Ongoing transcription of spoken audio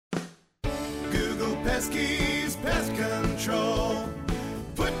Pesky's Pest Control.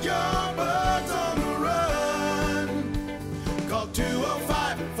 Put your bugs on the run. Call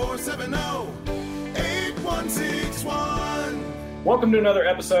 205-470-8161. Welcome to another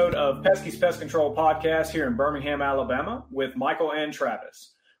episode of Pesky's Pest Control Podcast here in Birmingham, Alabama with Michael and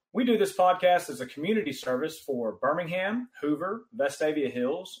Travis. We do this podcast as a community service for Birmingham, Hoover, Vestavia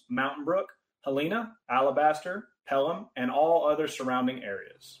Hills, Mountain Brook, Helena, Alabaster, Pelham, and all other surrounding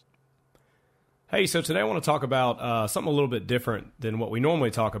areas. Hey, so today I want to talk about something a little bit different than what we normally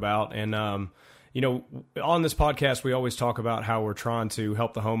talk about. And, on this podcast, we always talk about how we're trying to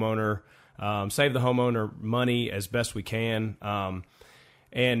help the homeowner, save the homeowner money as best we can.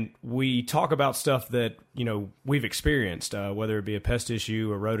 And we talk about stuff that, we've experienced, whether it be a pest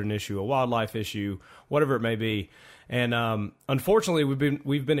issue, a rodent issue, a wildlife issue, whatever it may be. And unfortunately,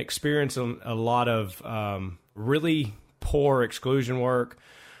 we've been experiencing a lot of really poor exclusion work,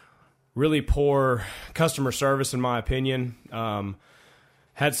 really poor customer service, in my opinion.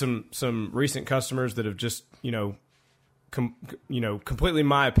 Had some recent customers that have just completely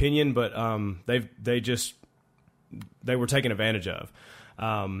my opinion, but they were taken advantage of.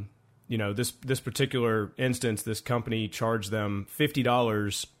 This particular instance, this company charged them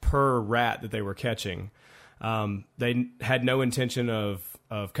 $50 per rat that they were catching. They had no intention of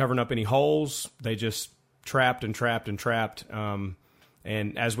covering up any holes. They just trapped and trapped and trapped.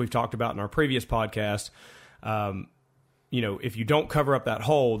 And as we've talked about in our previous podcast, if you don't cover up that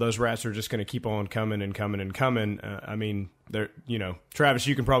hole, those rats are just going to keep on coming and coming and coming. Travis,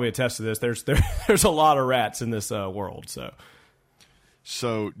 you can probably attest to this. There's a lot of rats in this world.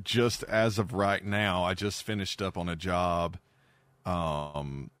 So just as of right now, I just finished up on a job,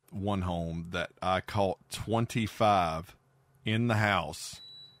 one home that I caught 25 in the house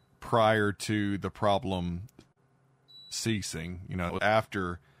prior to the problem ceasing.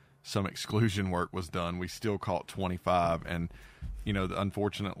 After some exclusion work was done, we still caught 25. And,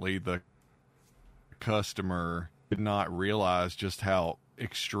 unfortunately, the customer did not realize just how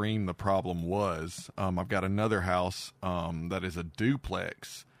extreme the problem was. I've got another house that is a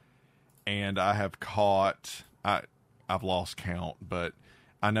duplex, and I have caught, I've lost count, but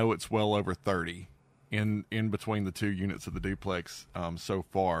I know it's well over 30 in between the two units of the duplex so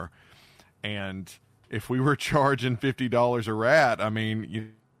far. And if we were charging $50 a rat,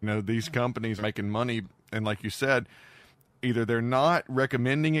 these companies are making money. And like you said, either they're not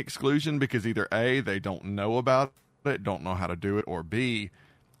recommending exclusion because either A, they don't know about it, don't know how to do it, or B,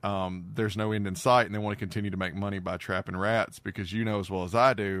 there's no end in sight and they want to continue to make money by trapping rats, because as well as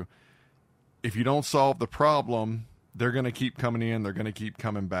I do, if you don't solve the problem, they're going to keep coming in, they're going to keep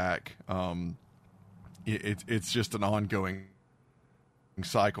coming back. It's just an ongoing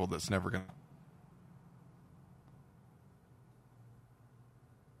cycle that's never going to.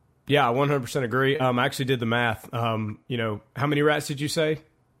 Yeah, I 100% agree. I actually did the math. How many rats did you say?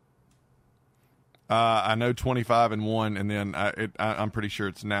 I know 25 in one, and then I'm pretty sure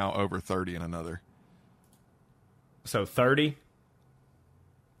it's now over 30 in another. So 30?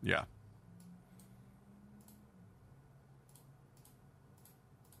 Yeah.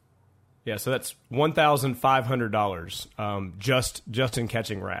 Yeah, so that's $1,500 just in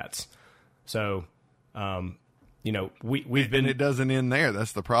catching rats. So, we've been. And it doesn't end there.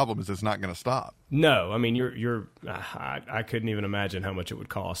 That's the problem. Is it's not going to stop. No, I couldn't even imagine how much it would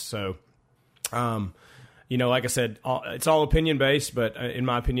cost. So, like I said, it's all opinion based, but in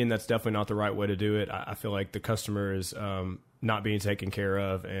my opinion, that's definitely not the right way to do it. I feel like the customer is not being taken care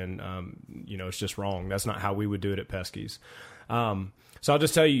of, and it's just wrong. That's not how we would do it at Pesky's. So I'll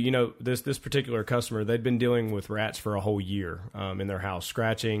just tell you, this particular customer, they'd been dealing with rats for a whole year in their house,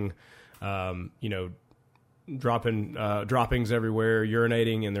 scratching, dropping droppings everywhere,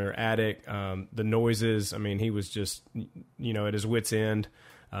 urinating in their attic, the noises. He was just, at his wit's end,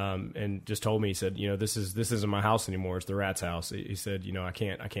 and just told me, he said, this isn't my house anymore. It's the rat's house. He said, I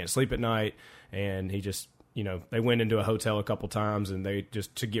can't sleep at night. And he just, they went into a hotel a couple times, and they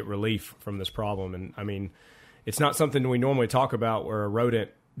just to get relief from this problem. And it's not something we normally talk about, where a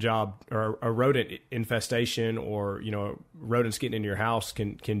rodent job or a rodent infestation or, rodents getting into your house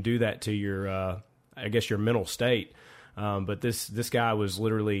can do that to your, your mental state. But this guy was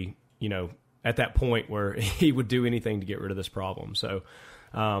literally, at that point where he would do anything to get rid of this problem. So,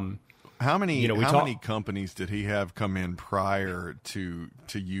 how many companies did he have come in prior to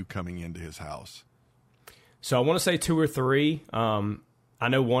you coming into his house? So I want to say 2 or 3. I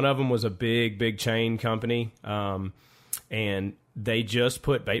know one of them was a big chain company, and they just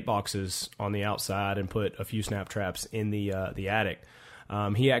put bait boxes on the outside and put a few snap traps in the attic.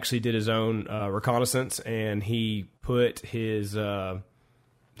 He actually did his own reconnaissance, and he put his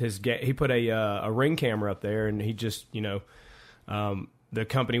he put a Ring camera up there, and he just, the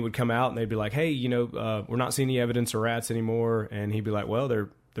company would come out and they'd be like, hey, we're not seeing any evidence of rats anymore. And he'd be like, well,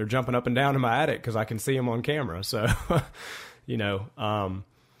 they're jumping up and down in my attic because I can see them on camera. So,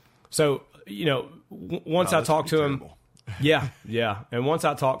 once I talked to him, yeah. And once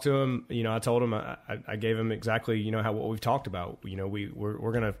I talked to him, I told him, I gave him exactly, what we've talked about.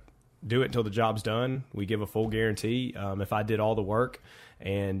 We're going to do it until the job's done. We give a full guarantee. If I did all the work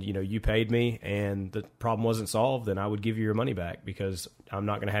and, you paid me and the problem wasn't solved, then I would give you your money back, because I'm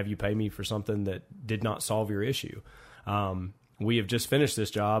not going to have you pay me for something that did not solve your issue. We have just finished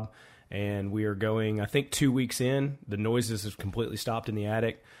this job, and we are going, I think, 2 weeks in. The noises have completely stopped in the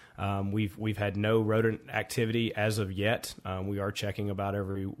attic. We've had no rodent activity as of yet. We are checking about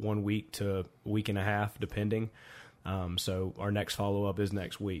every 1 week to week and a half, depending. So our next follow-up is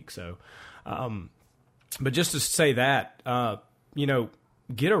next week. So, but just to say that,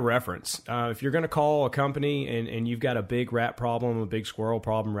 get a reference. If you're going to call a company and you've got a big rat problem, a big squirrel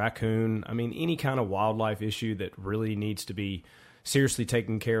problem, raccoon, any kind of wildlife issue that really needs to be seriously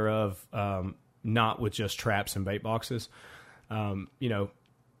taken care of, not with just traps and bait boxes,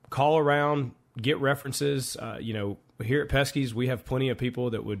 call around, get references. Here at Pesky's, we have plenty of people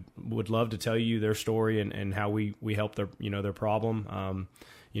that would love to tell you their story and how we help their problem.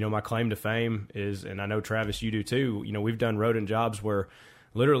 My claim to fame is, and I know Travis, you do too. We've done rodent jobs where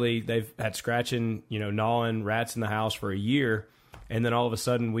literally they've had scratching, gnawing rats in the house for a year, and then all of a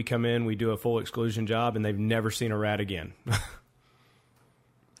sudden we come in, we do a full exclusion job, and they've never seen a rat again.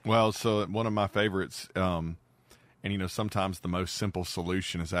 Well, so one of my favorites, and sometimes the most simple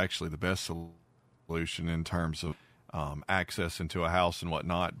solution is actually the best solution in terms of access into a house and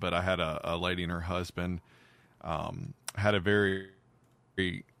whatnot. But I had a lady and her husband had a very,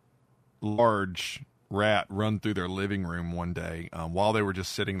 very large rat run through their living room one day while they were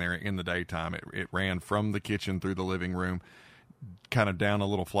just sitting there in the daytime. It ran from the kitchen through the living room, kind of down a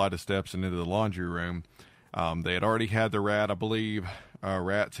little flight of steps and into the laundry room. They had already had the rat, I believe.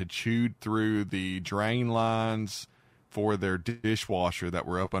 Rats had chewed through the drain lines for their dishwasher that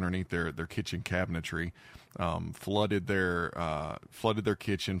were up underneath their kitchen cabinetry, flooded their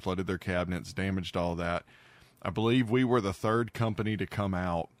kitchen, flooded their cabinets, damaged all that. I believe we were the third company to come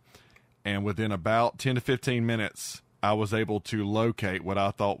out, and within about 10 to 15 minutes, I was able to locate what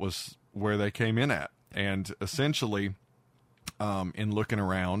I thought was where they came in at. And essentially, in looking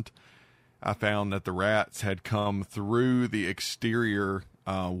around, I found that the rats had come through the exterior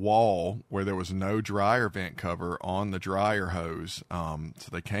wall where there was no dryer vent cover on the dryer hose. So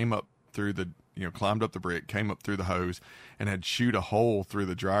they came up through climbed up the brick, came up through the hose, and had chewed a hole through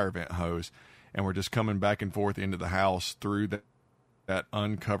the dryer vent hose, and were just coming back and forth into the house through that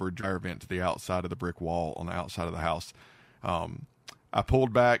uncovered dryer vent to the outside of the brick wall on the outside of the house. I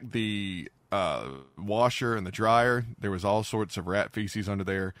pulled back the washer and the dryer. There was all sorts of rat feces under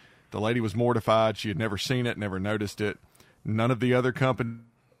there. The lady was mortified. She had never seen it, never noticed it. None of the other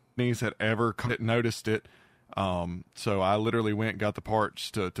companies had ever noticed it. So I literally went, got the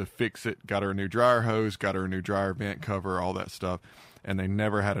parts to fix it, got her a new dryer hose, got her a new dryer vent cover, all that stuff. And they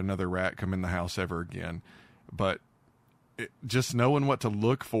never had another rat come in the house ever again. But just knowing what to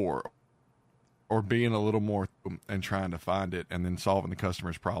look for, or being a little more and trying to find it and then solving the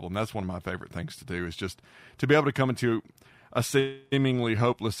customer's problem. That's one of my favorite things to do, is just to be able to come into a seemingly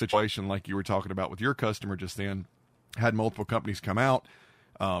hopeless situation like you were talking about with your customer just then. Had multiple companies come out.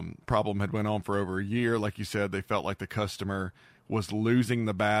 Problem had went on for over a year. Like you said, they felt like the customer was losing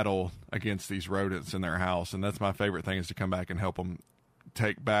the battle against these rodents in their house. And that's my favorite thing, is to come back and help them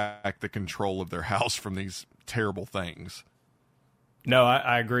take back the control of their house from these terrible things. No,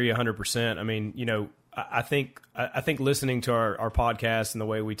 I agree 100%. I mean, I think listening to our podcast and the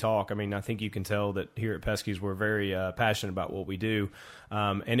way we talk, I think you can tell that here at Pesky's we're very passionate about what we do.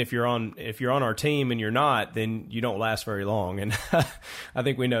 And if you're on our team and you're not, then you don't last very long. And I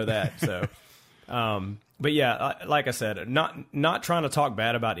think we know that. So, but yeah, like I said, not trying to talk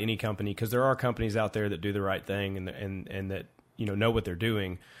bad about any company, because there are companies out there that do the right thing and that know what they're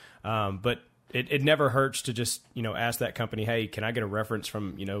doing. But it never hurts to just, ask that company, hey, can I get a reference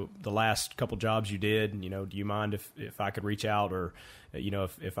from, the last couple jobs you did? Do you mind if I could reach out, or,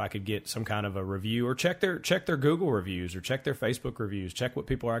 if I could get some kind of a review, or check their Google reviews, or check their Facebook reviews, check what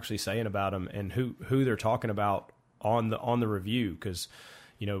people are actually saying about them and who they're talking about on the review. Cause,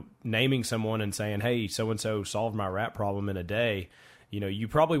 naming someone and saying, hey, so-and-so solved my rat problem in a day, you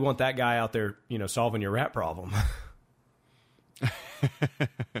probably want that guy out there, solving your rat problem.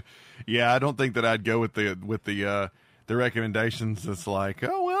 Yeah, I don't think that I'd go with the recommendations. It's like,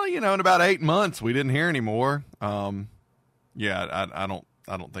 oh well, in about 8 months we didn't hear anymore. Yeah, I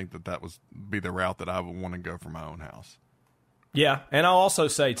I don't think that was be the route that I would want to go for my own house. Yeah, and I'll also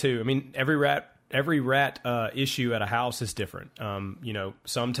say too, I mean, every rat issue at a house is different.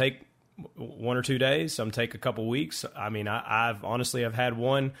 Some take 1 or 2 days, some take a couple weeks. I mean, I've had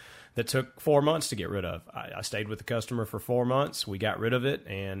one that took 4 months to get rid of. I stayed with the customer for 4 months. We got rid of it,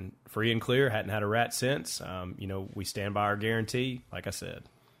 and free and clear. Hadn't had a rat since. We stand by our guarantee, like I said.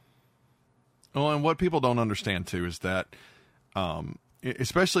 Well, and what people don't understand too is that,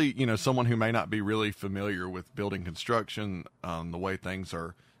 especially someone who may not be really familiar with building construction, the way things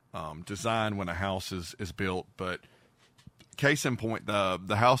are designed when a house is built. But case in point,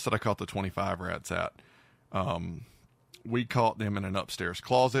 the house that I caught the 25 rats at, we caught them in an upstairs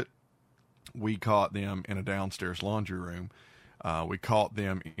closet. We caught them in a downstairs laundry room. We caught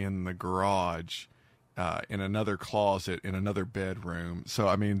them in the garage, in another closet, in another bedroom. So,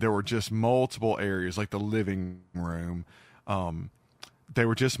 I mean, there were just multiple areas, like the living room. They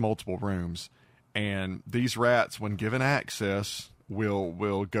were just multiple rooms. And these rats, when given access,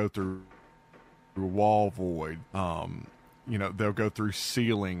 will go through a wall void. They'll go through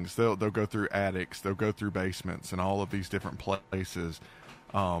ceilings. They'll go through attics. They'll go through basements and all of these different places.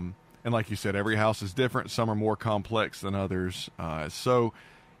 And like you said, every house is different. Some are more complex than others. So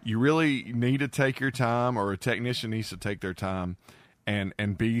you really need to take your time, or a technician needs to take their time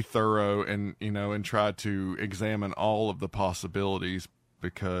and be thorough and try to examine all of the possibilities,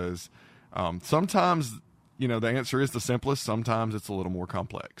 because sometimes, the answer is the simplest. Sometimes it's a little more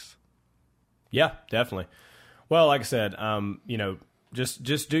complex. Yeah, definitely. Well, like I said,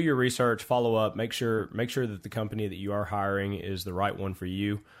 just do your research, follow up, make sure that the company that you are hiring is the right one for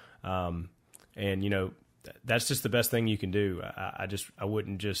you. That's just the best thing you can do. I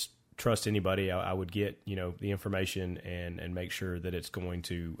wouldn't just trust anybody. I would get, the information and make sure that it's going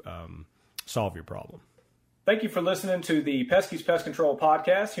to solve your problem. Thank you for listening to the Pesky's Pest Control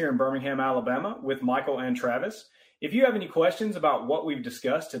podcast here in Birmingham, Alabama with Michael and Travis. If you have any questions about what we've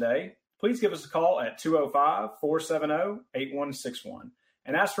discussed today, please give us a call at 205-470-8161.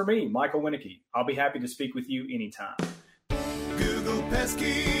 And as for me, Michael Winnicky, I'll be happy to speak with you anytime. Google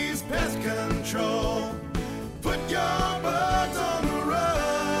Pesky's Pest Control. Put your bugs on the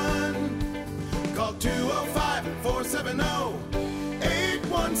run. Call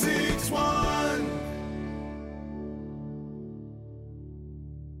 205-470-8161.